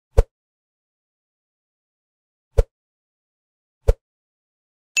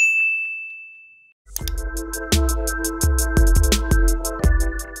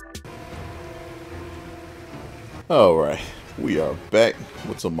Alright, we are back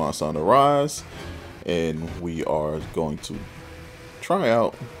with some Monster on the Rise, and we are going to try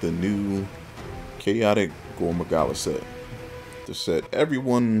out the new Chaotic Gore Magala set. The set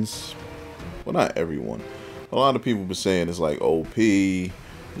everyone's, well, not everyone, a lot of people been saying it's like OP, you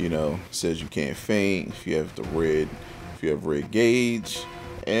know, says you can't faint if you have red gauge,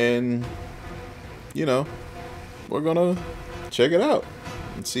 and you know, we're gonna check it out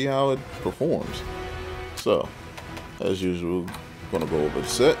and see how it performs. So as usual, gonna go over the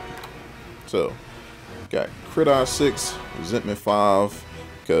set. So got Crit Eye 6, Resentment 5,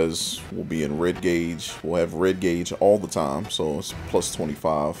 because we'll be in red gauge. We'll have red gauge all the time, so it's plus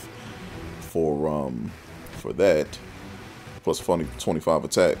 25 for that. Plus 25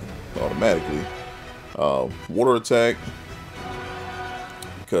 attack automatically. Water attack,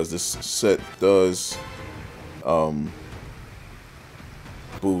 because this set does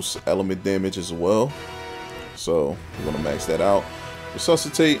boost element damage as well. So we're gonna max that out.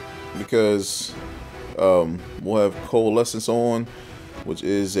 Resuscitate, because we'll have Coalescence on, which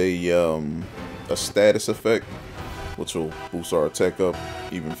is a status effect, which will boost our attack up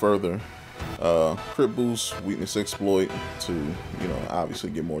even further. Crit boost, weakness exploit to, you know, obviously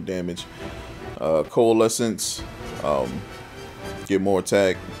get more damage. Coalescence, get more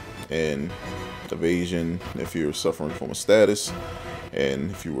attack and evasion if you're suffering from a status,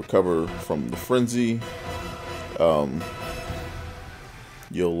 and if you recover from the frenzy,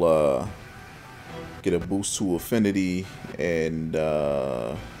 you'll get a boost to affinity and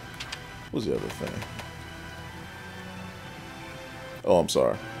what's the other thing? Oh, I'm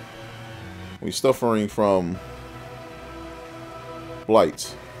sorry. When you're suffering from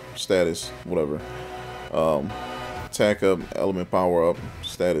blight, status, whatever, attack up, element power up,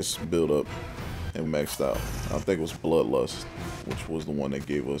 status build up, and maxed out. I think it was Bloodlust, which was the one that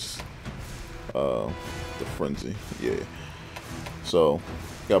gave us the frenzy. Yeah. So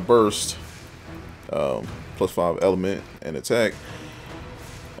got burst, plus 5 element and attack.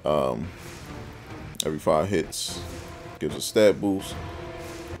 Every 5 hits gives a stat boost.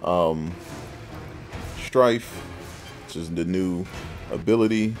 Strife, which is the new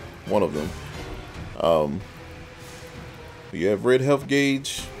ability, one of them. You have red health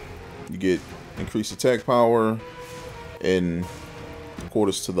gauge, you get increased attack power in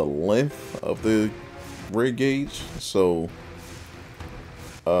accordance to the length of the red gauge. So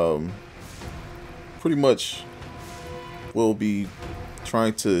pretty much we'll be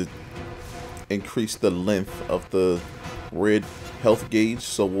trying to increase the length of the red health gauge,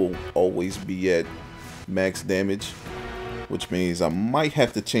 so we'll always be at max damage, which means I might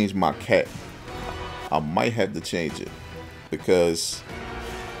have to change my cap. I might have to change it, because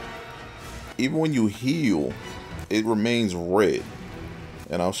even when you heal, it remains red.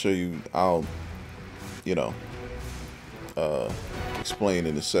 And I'll show you, you know, explain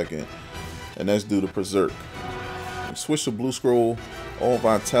in a second. And that's due to Berserk. Switch to blue scroll, all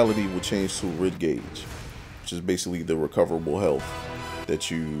vitality will change to red gauge, which is basically the recoverable health that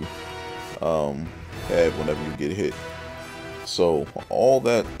you have whenever you get hit. So all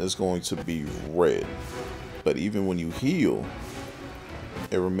that is going to be red, but even when you heal,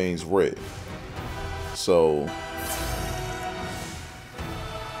 it remains red. So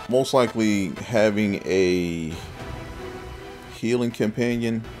most likely having a healing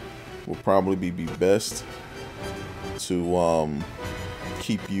companion will probably be best to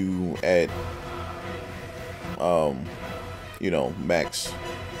keep you at you know, max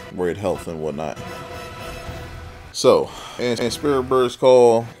red health and whatnot. So, and Spirit Bird's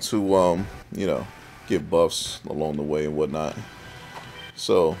Call to you know, get buffs along the way and whatnot.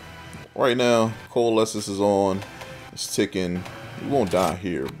 So right now Coalescence is on, it's ticking. We won't die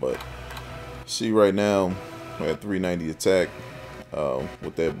here, but see right now we're at 390 attack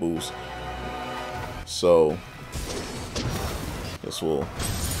with that boost. So this will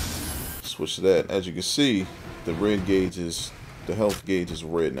switch to that. As you can see, the red gauge is, the health gauge is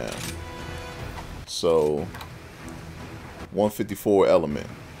red now. So 154 element,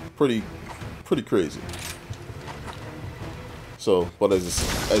 pretty crazy. So, but as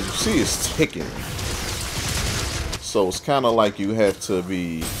you see, it's ticking. So it's kind of like you have to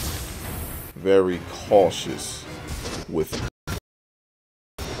be very cautious with it.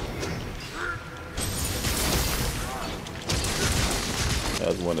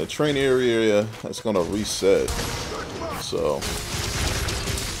 As when the train area, that's gonna reset. So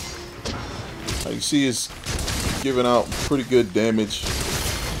you see, it's giving out pretty good damage.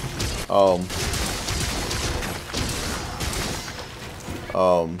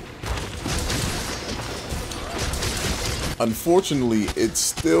 unfortunately, it's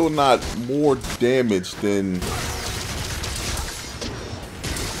still not more damage than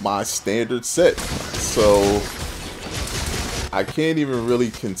my standard set. So I can't even really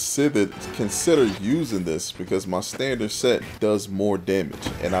consider using this because my standard set does more damage,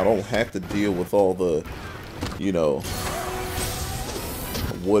 and I don't have to deal with all the, you know,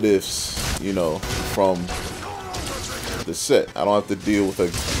 what ifs, you know, from the set. I don't have to deal with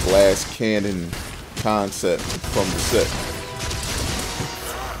a glass cannon concept from the set.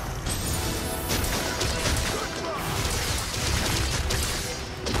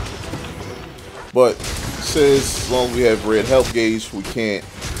 But it says as long as we have red health gauge, we can't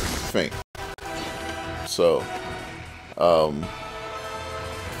faint. So,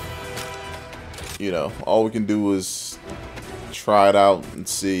 you know, all we can do is try it out and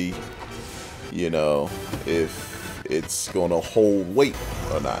see, you know, if it's gonna hold weight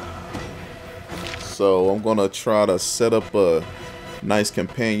or not. So I'm gonna try to set up a nice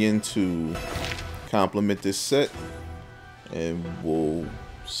companion to complement this set, and we'll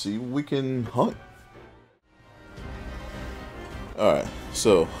see what we can hunt. Alright,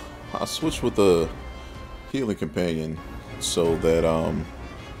 so I switched with a healing companion so that won't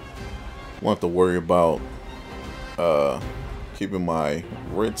have to worry about keeping my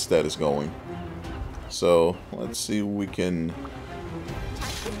red status going. So let's see what we can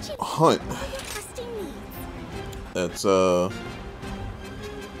hunt. That's I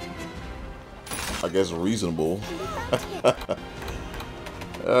guess reasonable.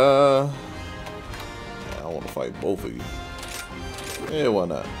 I want to fight both of you. Yeah, why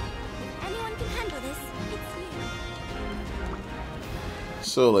not? Anyone can handle this. It's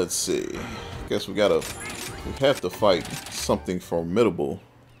you. So let's see. Guess we have to fight something formidable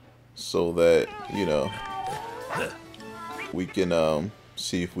so that, you know, we can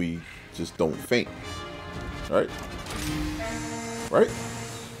see if we just don't faint. Right? Right?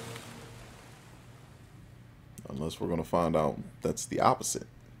 Unless we're gonna find out that's the opposite.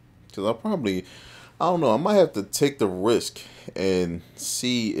 Because I don't know, I might have to take the risk and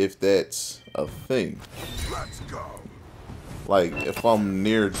see if that's a thing. Let's go. Like, if I'm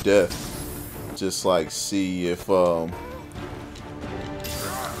near death, just like see if I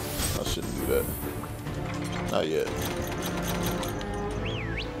shouldn't do that. Not yet.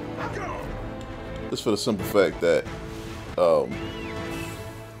 Just for the simple fact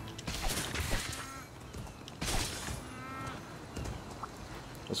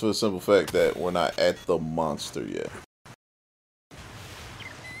that we're not at the monster yet.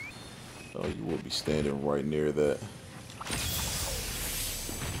 Oh, you will be standing right near that.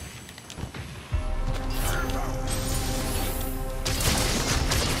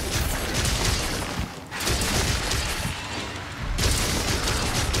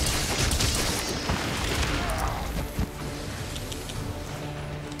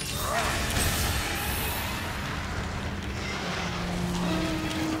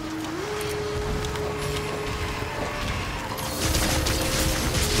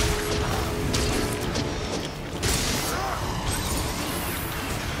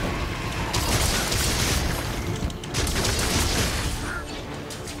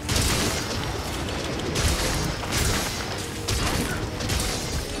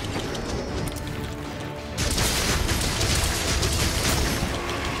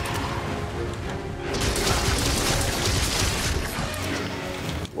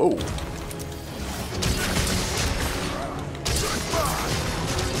 Whoa.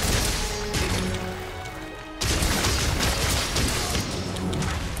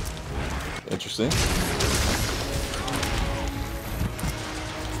 Interesting.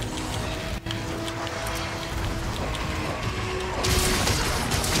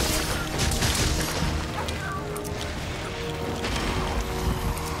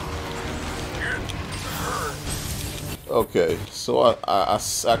 Okay, so I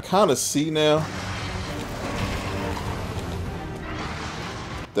kind of see now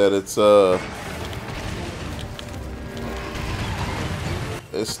that it's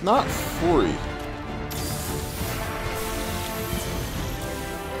not free.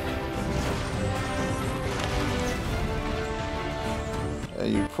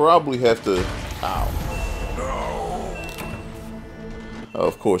 And you probably have to, ow.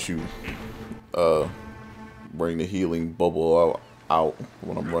 Of course you bring the healing bubble out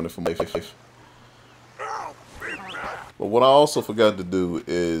when I'm running for my life. But what I also forgot to do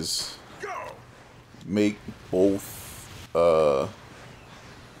is make both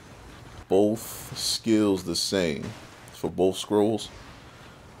skills the same for both scrolls.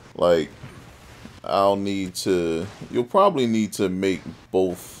 Like, you'll probably need to make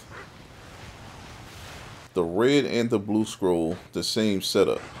both the red and the blue scroll the same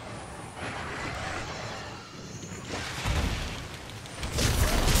setup.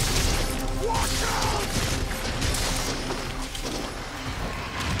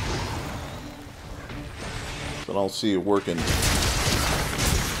 I don't see it working.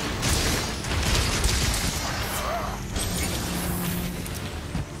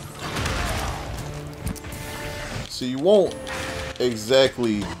 So you won't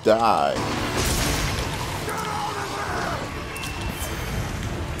exactly die.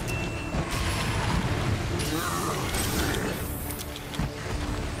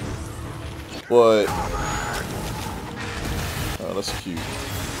 But oh, that's cute.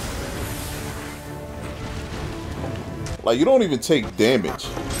 Like, you don't even take damage.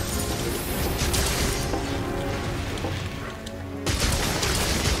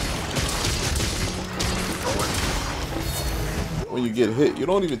 When you get hit, you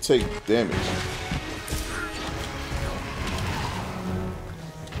don't even take damage.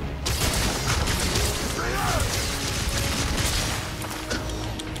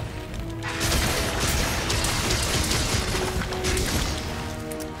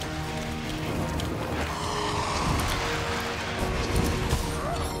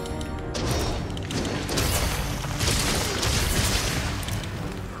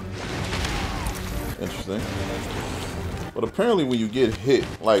 Interesting. But apparently when you get hit,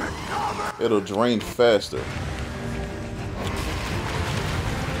 like, it'll drain faster.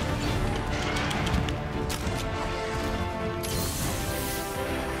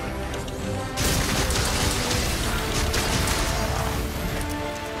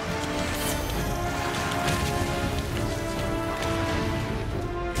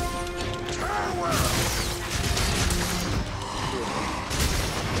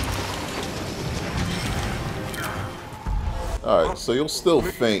 Alright, so you'll still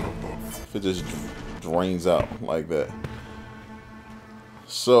faint if it just drains out like that.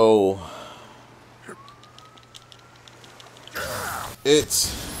 So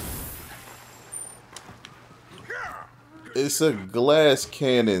it's a glass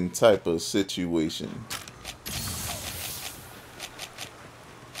cannon type of situation.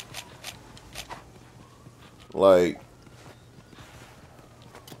 Like,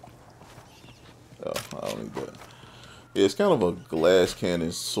 oh, I don't need that. Yeah, it's kind of a glass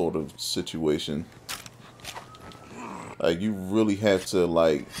cannon sort of situation. Like, you really have to,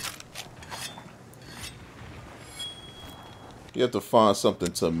 like, you have to find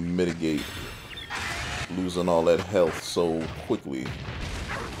something to mitigate losing all that health so quickly.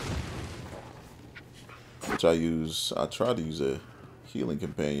 Which I try to use a healing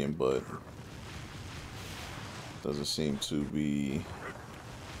companion, but doesn't seem to be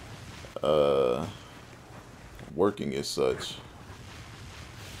working as such.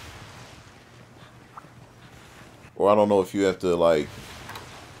 Or I don't know if you have to, like,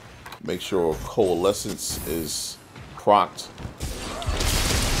 make sure coalescence is procced.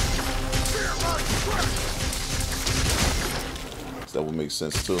 That would make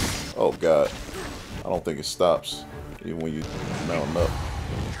sense too. Oh god, I don't think it stops even when you mount up.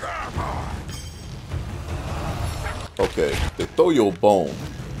 Okay, they throw you a bone.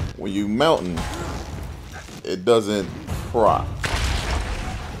 When you mountain, it doesn't proc.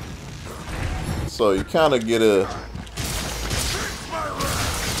 So you kind of get a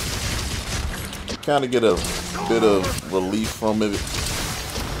bit of relief from it.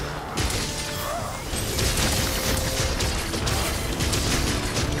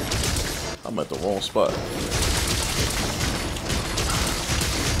 I'm at the wrong spot.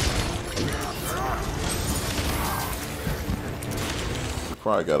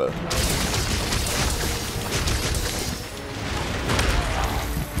 Probably gotta.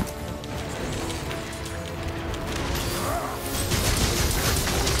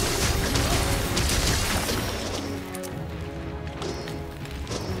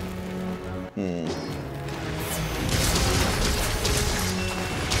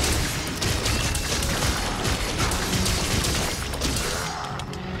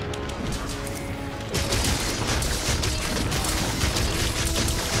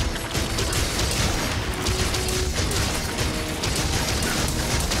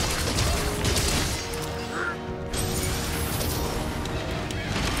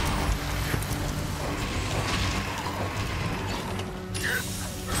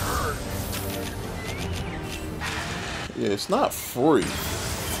 Yeah, it's not free.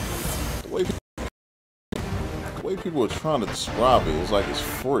 The way people are trying to describe it, it's like it's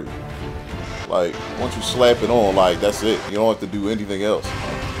free. Like, once you slap it on, like, that's it. You don't have to do anything else.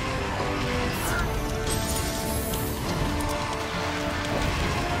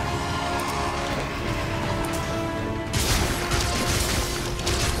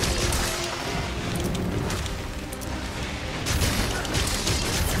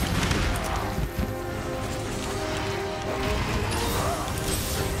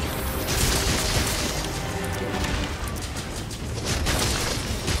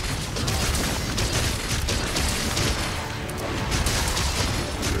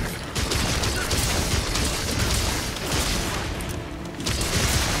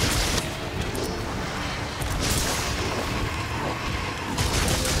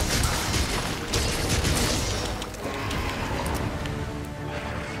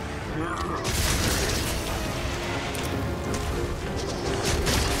 My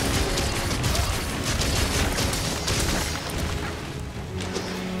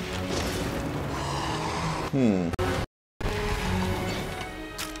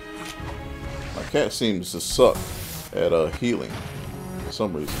cat seems to suck at healing for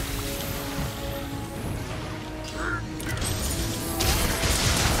some reason.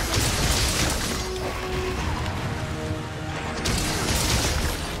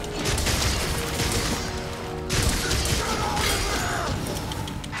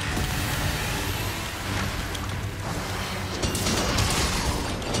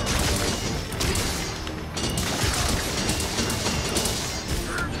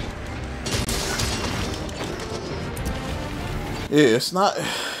 Yeah, it's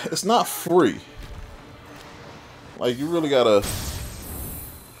not free. Like, you really gotta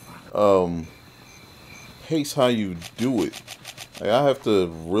pace how you do it. Like, I have to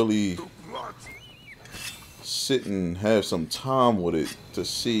really sit and have some time with it to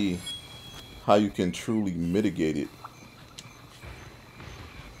see how you can truly mitigate it.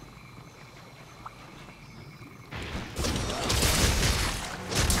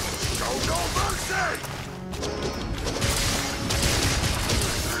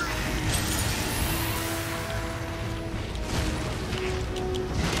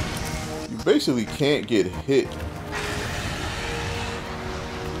 Basically can't get hit.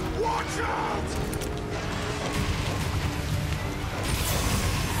 Watch out!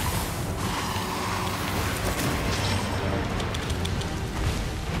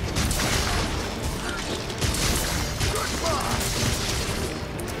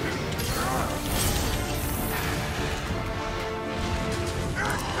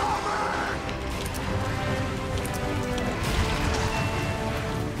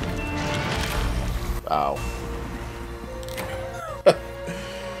 Ow.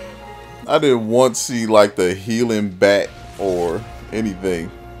 I didn't once see like the healing bat or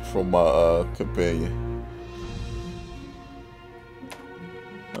anything from my companion.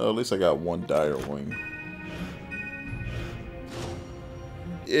 At least I got one dire wing.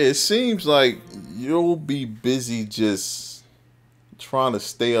 It seems like you'll be busy just trying to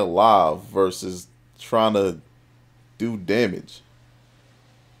stay alive versus trying to do damage.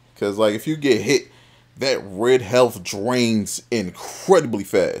 Because like if you get hit, that red health drains incredibly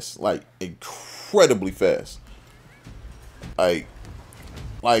fast. Like, incredibly fast. Like,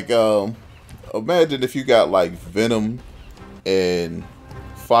 imagine if you got, like, Venom and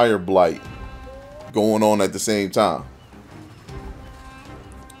Fire Blight going on at the same time.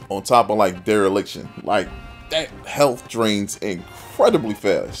 On top of, like, Dereliction. Like, that health drains incredibly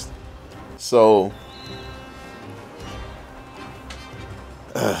fast. So,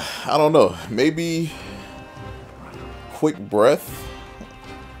 I don't know. Maybe quick breath.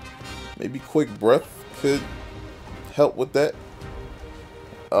 Maybe quick breath could help with that.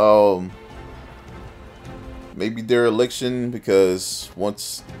 Maybe dereliction, because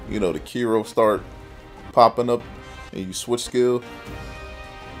once you know the Kiro start popping up and you switch skill,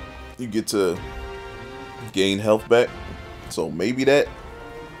 you get to gain health back. So maybe that.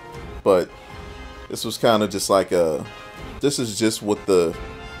 But this was kind of just like a. This is just what the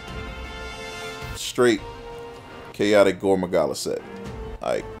straight Chaotic Gore Magala set.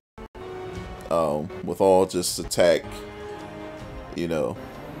 Like, with all just attack, you know,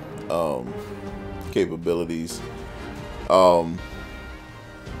 capabilities. I'm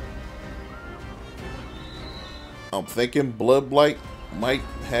thinking Blood Blight might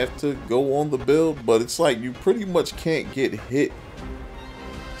have to go on the build, but it's like you pretty much can't get hit.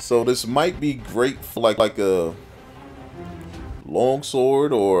 So this might be great for like a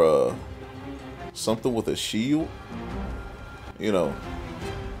longsword or something with a shield. You know,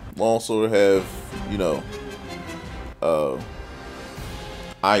 longsword have, you know,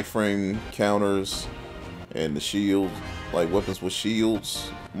 iframe counters, and the shield, like weapons with shields,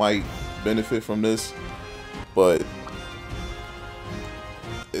 might benefit from this. But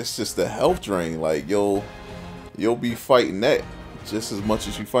it's just the health drain. Like you'll be fighting that just as much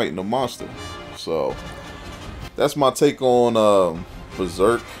as you fighting the monster. So that's my take on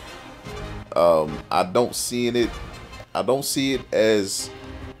Berserk. I don't see it as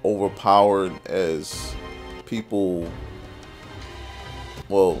overpowered as people.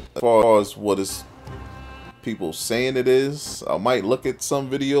 Well, as far as what is people saying it is, I might look at some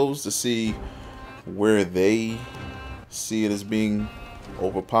videos to see where they see it as being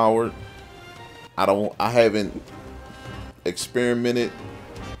overpowered. I haven't experimented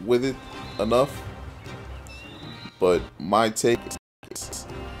with it enough, but my take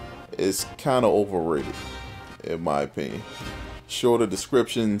is kind of overrated in my opinion. shorter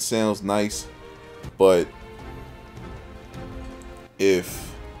description sounds nice, but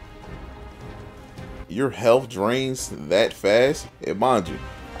if your health drains that fast, and mind you,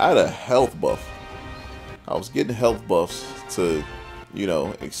 I had a health buff. I was getting health buffs to, you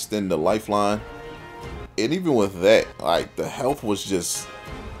know, extend the lifeline. And even with that, like, the health was just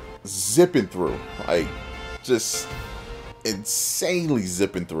zipping through. Like, just insanely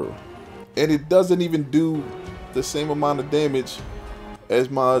zipping through. And it doesn't even do the same amount of damage as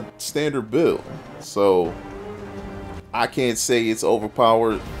my standard build. So, I can't say it's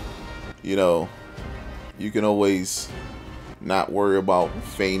overpowered. You know, you can always not worry about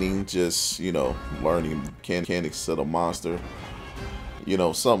feigning, just, you know, learning mechanics of the monster. You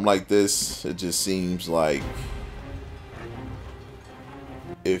know, something like this, it just seems like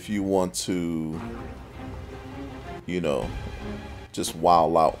if you want to, you know, just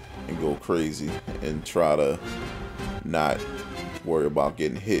wild out and go crazy and try to not worry about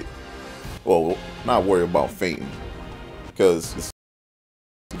getting hit. Well, not worry about fainting, because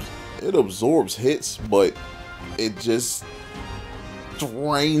it absorbs hits, but it just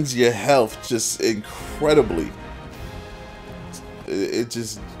drains your health just incredibly. It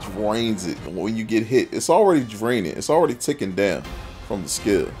just drains it when you get hit. It's already draining. It's already ticking down from the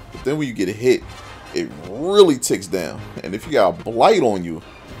skill. But then when you get hit, it really ticks down. And if you got a blight on you,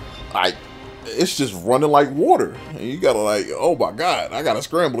 it's just running like water. And you gotta, like, oh my god, I gotta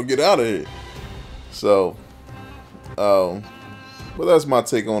scramble to get out of here. So, but that's my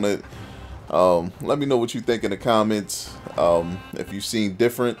take on it. Let me know what you think in the comments. If you've seen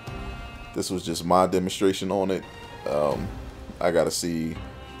different, this was just my demonstration on it. I gotta see,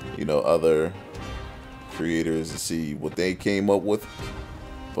 you know, other creators and see what they came up with.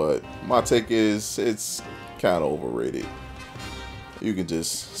 But my take is it's kind of overrated. You can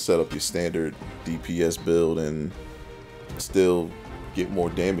just set up your standard DPS build and still get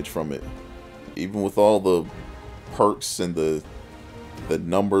more damage from it. Even with all the perks and the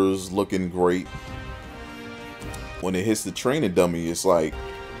numbers looking great, when it hits the training dummy, it's like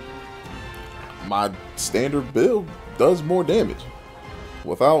my standard build does more damage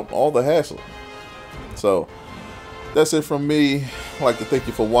without all the hassle. So that's it from me. I'd like to thank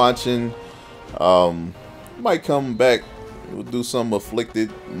you for watching. Might come back, we'll do some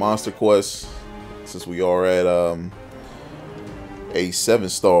afflicted monster quests, since we are at a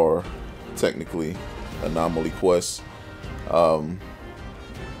 7-star technically anomaly quest. The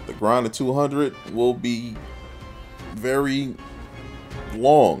grind to 200 will be very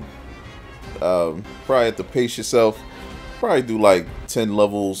long. Probably have to pace yourself. Probably do like 10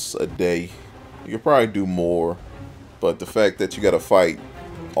 levels a day. You could probably do more, but the fact that you gotta fight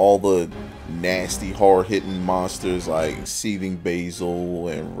all the nasty, hard-hitting monsters like Seething Basil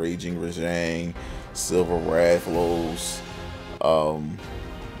and Raging Rajang, Silver Rathlos,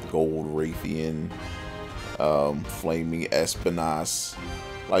 Gold Raytheon, Flaming Espinas,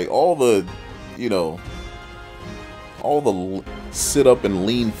 like all the, you know, all the sit up and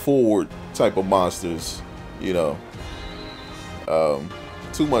lean forward type of monsters, you know,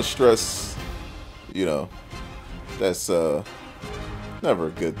 too much stress, you know, that's never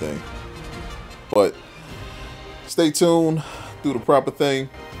a good thing. But stay tuned, do the proper thing,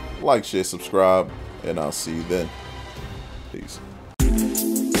 like, share, subscribe, and I'll see you then. Peace.